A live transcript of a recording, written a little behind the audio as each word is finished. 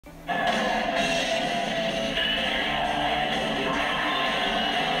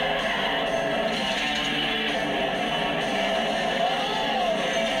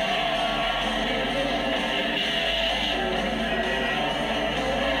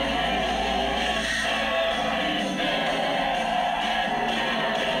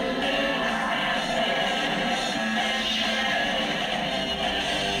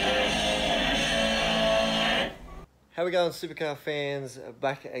we going, Supercar fans?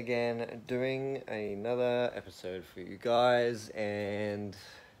 Back again, doing another episode for you guys, and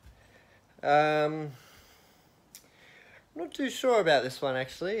not too sure about this one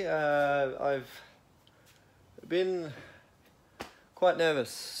actually. I've been quite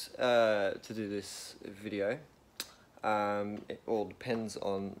nervous to do this video. It all depends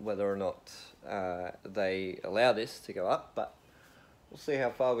on whether or not they allow this to go up, but we'll see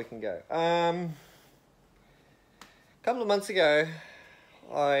how far we can go. A couple of months ago,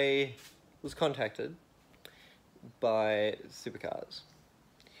 I was contacted by Supercars.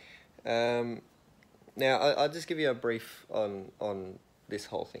 Now, I'll just give you a brief on this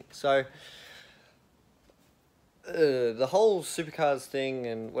whole thing. So, the whole Supercars thing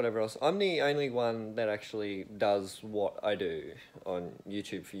and whatever else, I'm the only one that actually does what I do on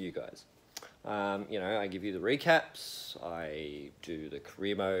YouTube for you guys. You know, I give you the recaps, I do the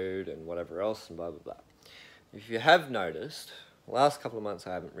career mode and whatever else and blah, blah, blah. If you have noticed, the last couple of months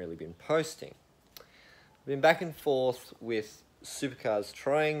I haven't really been posting. I've been back and forth with Supercars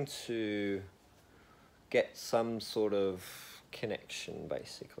trying to get some sort of connection,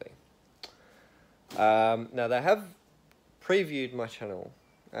 basically. Now, they have previewed my channel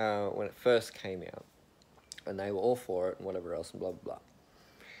when it first came out, and they were all for it and whatever else and blah, blah, blah.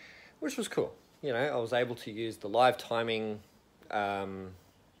 Which was cool. You know, I was able to use the live timing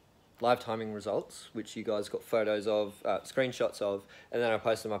results, which you guys got photos of, screenshots of, and then I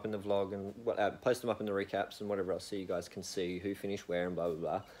post them up in the vlog and post them up in the recaps and whatever else, so you guys can see who finished where and blah,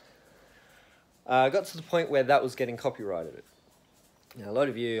 blah, blah. Got to the point where that was getting copyrighted. Now, a lot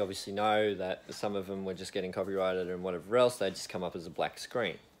of you obviously know that some of them were just getting copyrighted and whatever else, they just come up as a black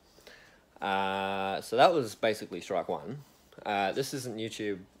screen. So that was basically strike one. This isn't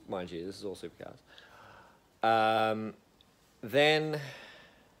YouTube, mind you, this is all Supercars. Then,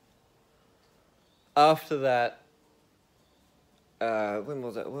 after that, when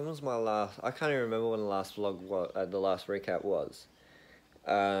was it? When was my last? I can't even remember when the last vlog was, the last recap was.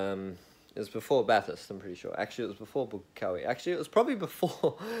 It was before Bathurst, I'm pretty sure. Actually, it was before Bukawi. Actually, it was probably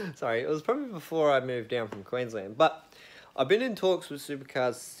before... sorry, it was probably before I moved down from Queensland. But I've been in talks with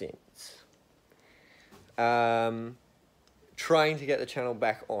Supercars since. Trying to get the channel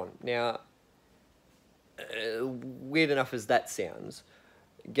back on. Now, weird enough as that sounds,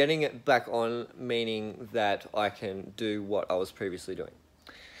 getting it back on meaning that I can do what I was previously doing.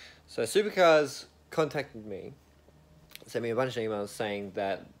 So Supercars contacted me, sent me a bunch of emails saying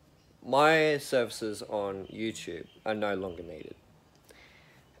that my services on YouTube are no longer needed.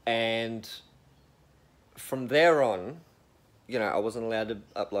 And from there on, you know, I wasn't allowed to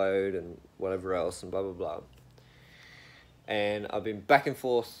upload and whatever else and blah, blah, blah. And I've been back and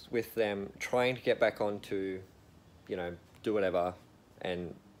forth with them, trying to get back on to, you know, do whatever.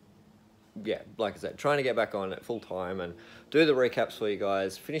 And yeah, like I said, trying to get back on at full time and do the recaps for you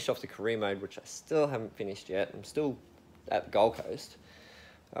guys, finish off the career mode, which I still haven't finished yet. I'm still at the Gold Coast.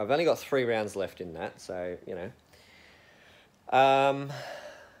 I've only got 3 rounds left in that, so, you know.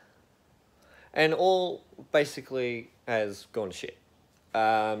 And all basically has gone to shit.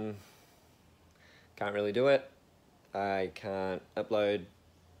 Can't really do it. I can't upload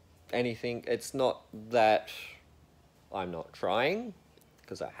anything. It's not that I'm not trying,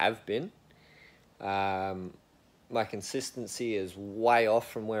 because I have been. My consistency is way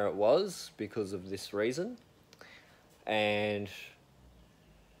off from where it was because of this reason. And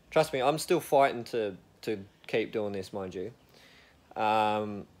trust me, I'm still fighting to keep doing this, mind you.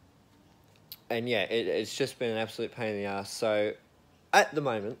 And yeah, it's just been an absolute pain in the ass. So, at the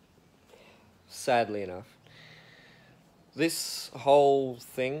moment, sadly enough, this whole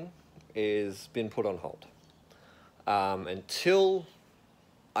thing is been put on hold. Until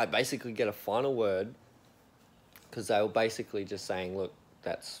I basically get a final word, because they were basically just saying, look,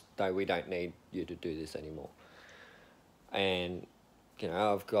 no, we don't need you to do this anymore. And you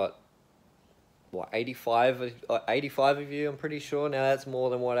know, I've got, what, 85 of you, I'm pretty sure. Now, that's more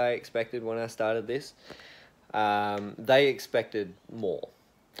than what I expected when I started this. They expected more,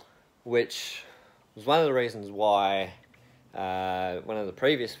 which was one of the reasons why one of the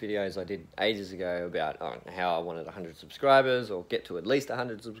previous videos I did ages ago about how I wanted 100 subscribers or get to at least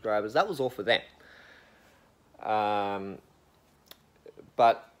 100 subscribers, that was all for them.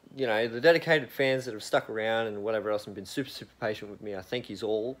 But you know, the dedicated fans that have stuck around and whatever else and been super, super patient with me, I thank you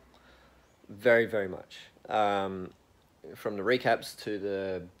all very, very much. From the recaps to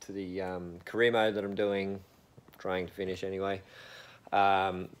the career mode that I'm doing, trying to finish anyway,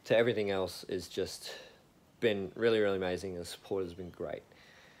 to everything else is just been really, really amazing. The support has been great.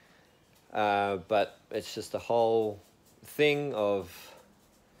 But it's just the whole thing of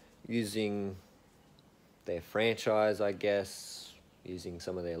using their franchise, I guess, using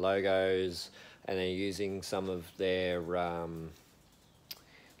some of their logos, and then using some of their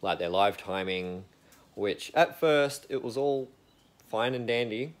like their live timing, which at first it was all fine and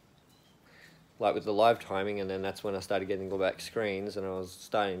dandy, like with the live timing, and then that's when I started getting the back screens, and I was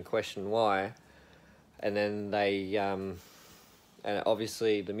starting to question why. And then they, and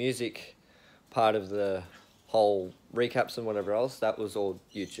obviously the music part of the whole recaps and whatever else, that was all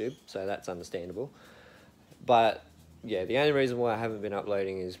YouTube, so that's understandable. But yeah, the only reason why I haven't been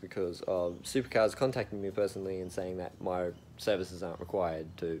uploading is because of Supercars contacting me personally and saying that my services aren't required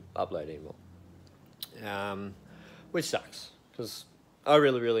to upload anymore. Which sucks, because I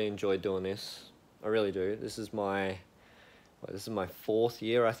really enjoy doing this. I really do. This is my 4th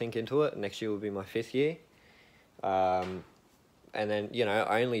year, I think, into it. Next year will be my 5th year. And then, you know,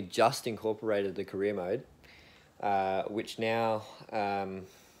 I only just incorporated the career mode, which now, I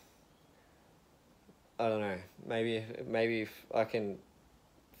don't know, maybe if I can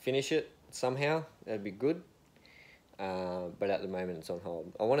finish it somehow, that'd be good. But at the moment it's on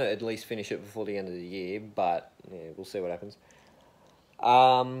hold. I want to at least finish it before the end of the year, but yeah, we'll see what happens.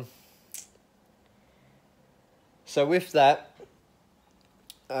 So with that,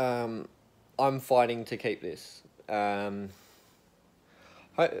 I'm fighting to keep this. And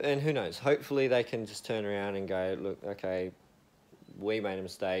who knows, hopefully they can just turn around and go, look, okay, we made a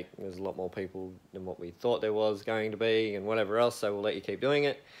mistake, there's a lot more people than what we thought there was going to be, and whatever else, so we'll let you keep doing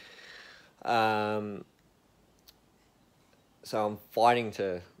it. So I'm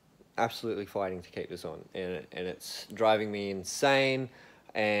absolutely fighting to keep this on, and it's driving me insane.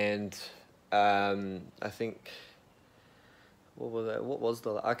 And I think,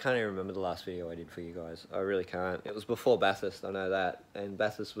 I can't even remember the last video I did for you guys. I really can't. It was before Bathurst, I know that, and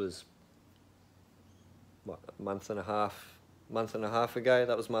Bathurst was, what, a month and a half ago.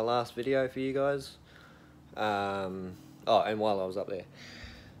 That was my last video for you guys. And while I was up there.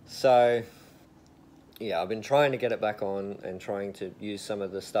 So yeah, I've been trying to get it back on and trying to use some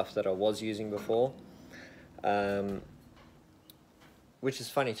of the stuff that I was using before. Which is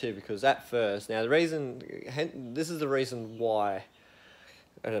funny too, because at first, now this is the reason why,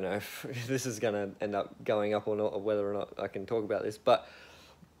 I don't know if this is going to end up going up or not, or whether or not I can talk about this, but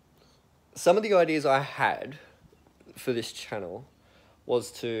some of the ideas I had for this channel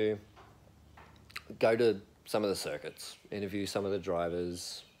was to go to some of the circuits, interview some of the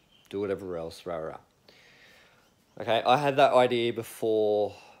drivers, do whatever else, rah. Okay, I had that idea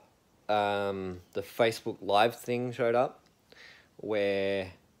before the Facebook Live thing showed up,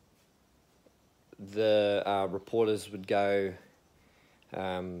 where the reporters would go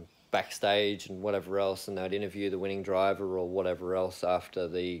backstage and whatever else, and they'd interview the winning driver or whatever else after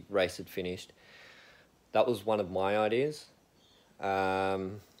the race had finished. That was one of my ideas.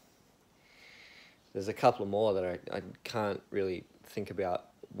 There's a couple more that I can't really think about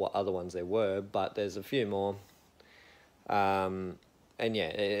what other ones there were, but there's a few more. And yeah,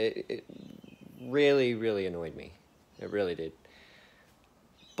 it really annoyed me. It really did.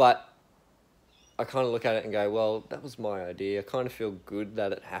 But I kind of look at it and go, well, that was my idea. I kind of feel good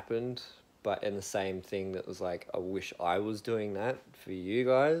that it happened, but in the same thing that was like, I wish I was doing that for you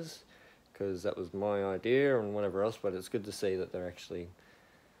guys, because that was my idea and whatever else. But it's good to see that they're actually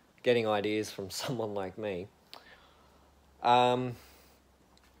getting ideas from someone like me. And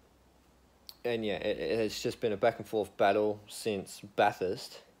yeah, it's just been a back and forth battle since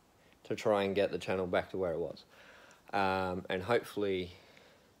Bathurst to try and get the channel back to where it was. And hopefully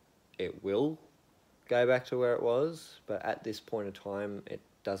it will go back to where it was, but at this point in time, it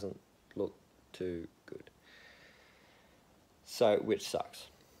doesn't look too good. So, which sucks.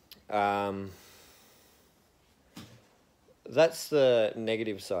 That's the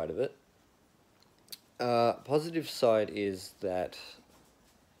negative side of it. Positive side is that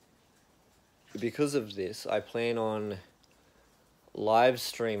because of this, I plan on live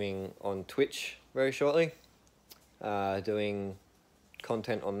streaming on Twitch very shortly, doing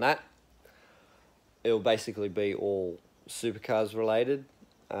content on that. It'll basically be all supercars related,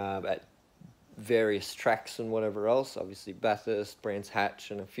 at various tracks and whatever else, obviously Bathurst, Brands Hatch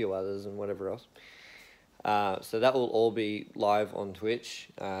and a few others and whatever else. So that will all be live on Twitch.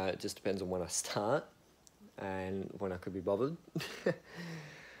 It just depends on when I start and when I could be bothered.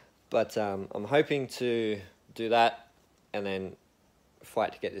 But I'm hoping to do that and then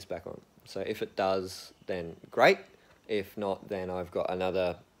fight to get this back on. So if it does, then great. If not, then I've got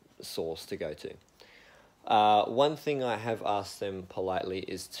another source to go to. One thing I have asked them politely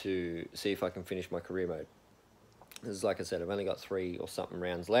is to see if I can finish my career mode. Because like I said, I've only got 3 or something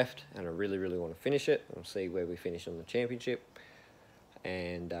rounds left, and I really want to finish it. We'll see where we finish on the championship,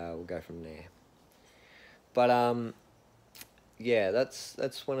 and we'll go from there. But yeah,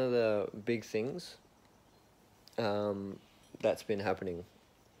 that's one of the big things that's been happening,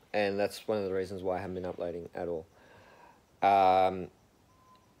 and that's one of the reasons why I haven't been uploading at all. But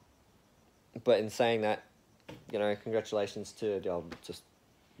in saying that, you know, congratulations to, I'll just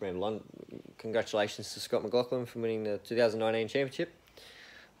ramble on, congratulations to Scott McLaughlin for winning the 2019 championship.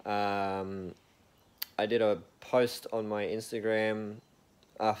 I did a post on my Instagram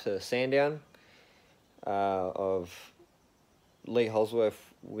after Sandown of Lee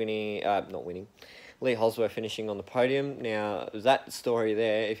Holsworth winning, Lee Holsworth finishing on the podium. Now, that story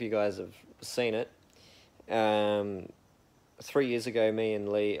there, if you guys have seen it, 3 years ago, me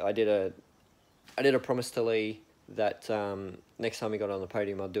and Lee, I did a promise to Lee that next time he got on the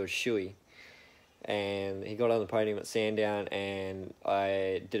podium, I'd do a shoey. And he got on the podium at Sandown, and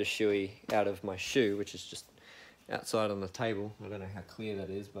I did a shoey out of my shoe, which is just outside on the table. I don't know how clear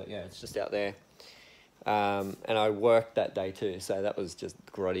that is, but yeah, it's just out there. And I worked that day too, so that was just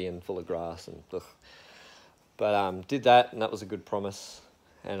grotty and full of grass and ugh. But did that, and that was a good promise,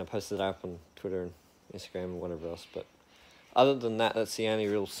 and I posted it up on Twitter and Instagram and whatever else. But other than that, that's the only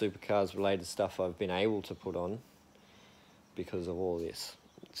real supercars related stuff I've been able to put on because of all this.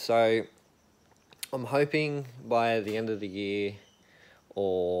 So I'm hoping by the end of the year,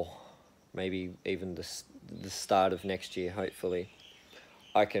 or maybe even the start of next year, hopefully,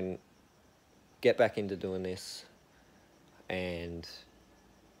 I can get back into doing this and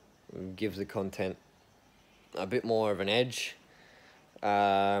give the content a bit more of an edge, be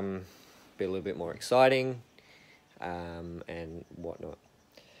a little bit more exciting, and whatnot.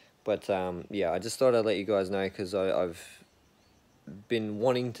 But yeah, I just thought I'd let you guys know, because I've been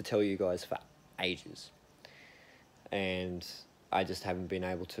wanting to tell you guys for ages, and I just haven't been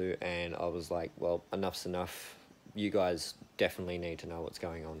able to, and I was like, well, enough's enough. You guys definitely need to know what's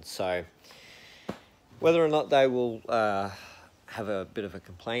going on. So whether or not they will have a bit of a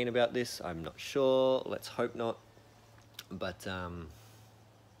complaint about this, I'm not sure. Let's hope not. But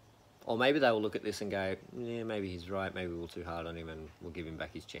or maybe they will look at this and go, yeah, maybe he's right, maybe we're too hard on him and we'll give him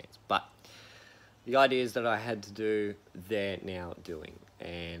back his chance. But the idea is that I had to do, they're now doing,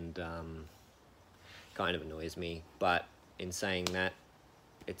 and kind of annoys me. But in saying that,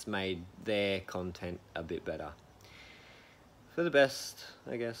 it's made their content a bit better. For the best,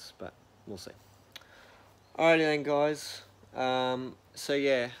 I guess, but we'll see. Alrighty then, guys. So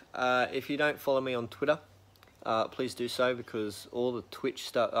yeah, if you don't follow me on Twitter, please do so, because all the Twitch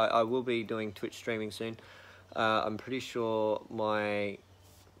stuff, I will be doing Twitch streaming soon. I'm pretty sure my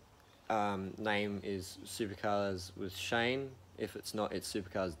name is Supercars with Shane. If it's not, it's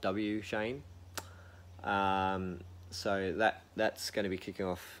Supercars W Shane. So that's going to be kicking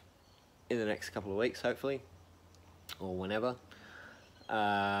off in the next couple of weeks, hopefully, or whenever.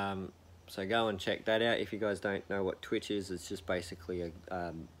 So go and check that out. If you guys don't know what Twitch is, it's just basically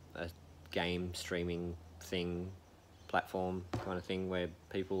a game streaming platform kind of thing, where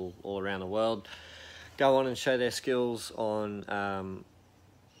people all around the world go on and show their skills on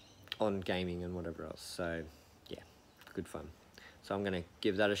gaming and whatever else. So yeah, good fun. So I'm gonna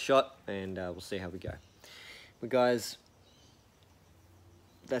give that a shot, and we'll see how we go. But guys,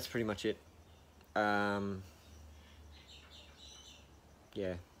 that's pretty much it.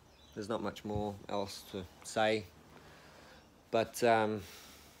 Yeah, there's not much more else to say. But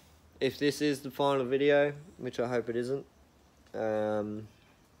if this is the final video, which I hope it isn't, I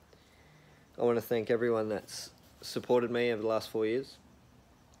want to thank everyone that's supported me over the last 4 years,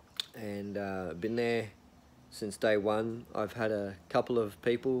 and been there since day one. I've had a couple of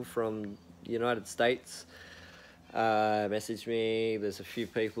people from the United States message me. There's a few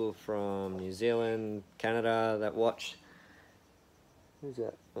people from New Zealand, Canada that watch. Who's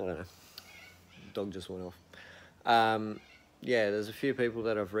that? I don't know. Dog just went off. Yeah, there's a few people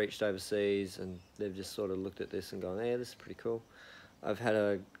that I've reached overseas, and they've just sort of looked at this and gone, yeah, this is pretty cool. I've had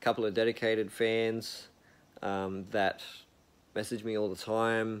a couple of dedicated fans that message me all the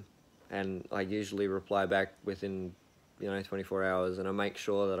time, and I usually reply back within 24 hours, and I make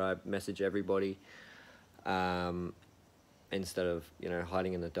sure that I message everybody instead of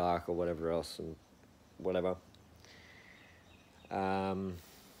hiding in the dark or whatever else and whatever.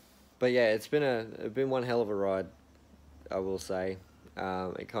 But yeah, it's been one hell of a ride, I will say.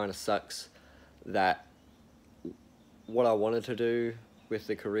 It kind of sucks that what I wanted to do with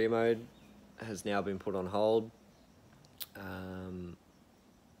the career mode has now been put on hold,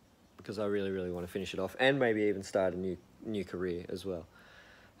 because I really want to finish it off, and maybe even start a new career as well.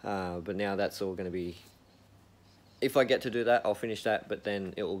 But now that's all going to be, if I get to do that, I'll finish that, but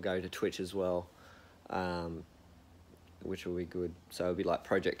then it will go to Twitch as well. which will be good. So it'll be like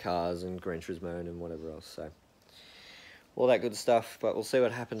Project Cars and Gran Turismo and whatever else. So all that good stuff. But we'll see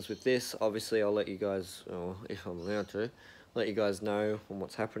what happens with this. Obviously, I'll let you guys, or if I'm allowed to, let you guys know on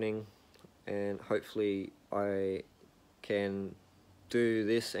what's happening, and hopefully I can do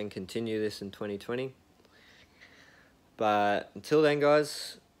this and continue this in 2020. But until then,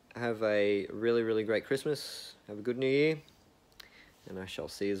 guys, have a really, really great Christmas. Have a good New Year. And I shall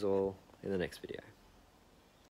see you all in the next video.